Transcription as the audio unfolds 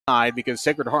side because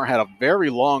Sacred Heart had a very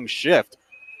long shift.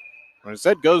 But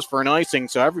instead goes for an icing,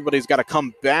 so everybody's got to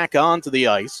come back onto the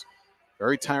ice.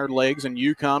 Very tired legs, and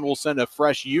UConn will send a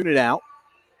fresh unit out.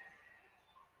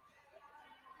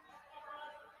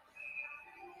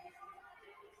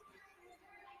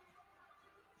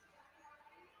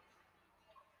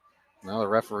 Now the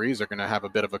referees are going to have a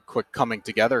bit of a quick coming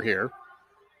together here.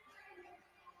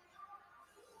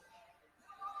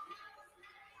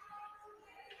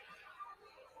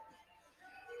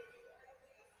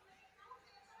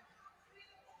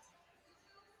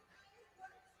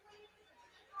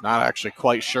 Not actually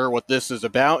quite sure what this is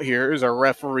about here. Here's our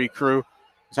referee crew.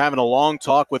 He's having a long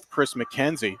talk with Chris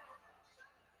McKenzie.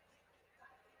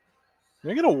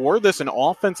 They're going to award this an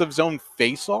offensive zone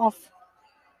faceoff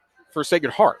for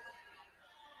Sacred Heart.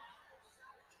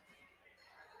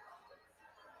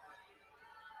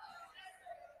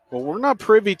 Well, we're not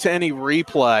privy to any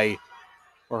replay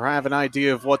or have an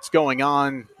idea of what's going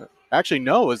on. Actually,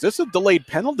 no. Is this a delayed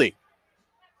penalty?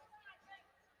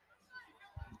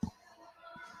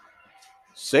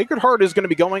 Sacred Heart is going to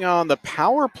be going on the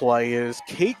power play as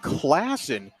Kate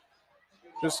Klassen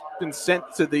just been sent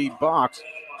to the box.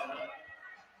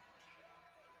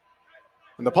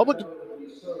 And the public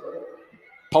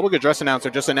address announcer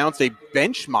just announced a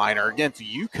bench minor against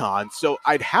UConn, so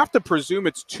I'd have to presume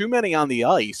it's too many on the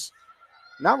ice.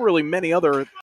 Not really many other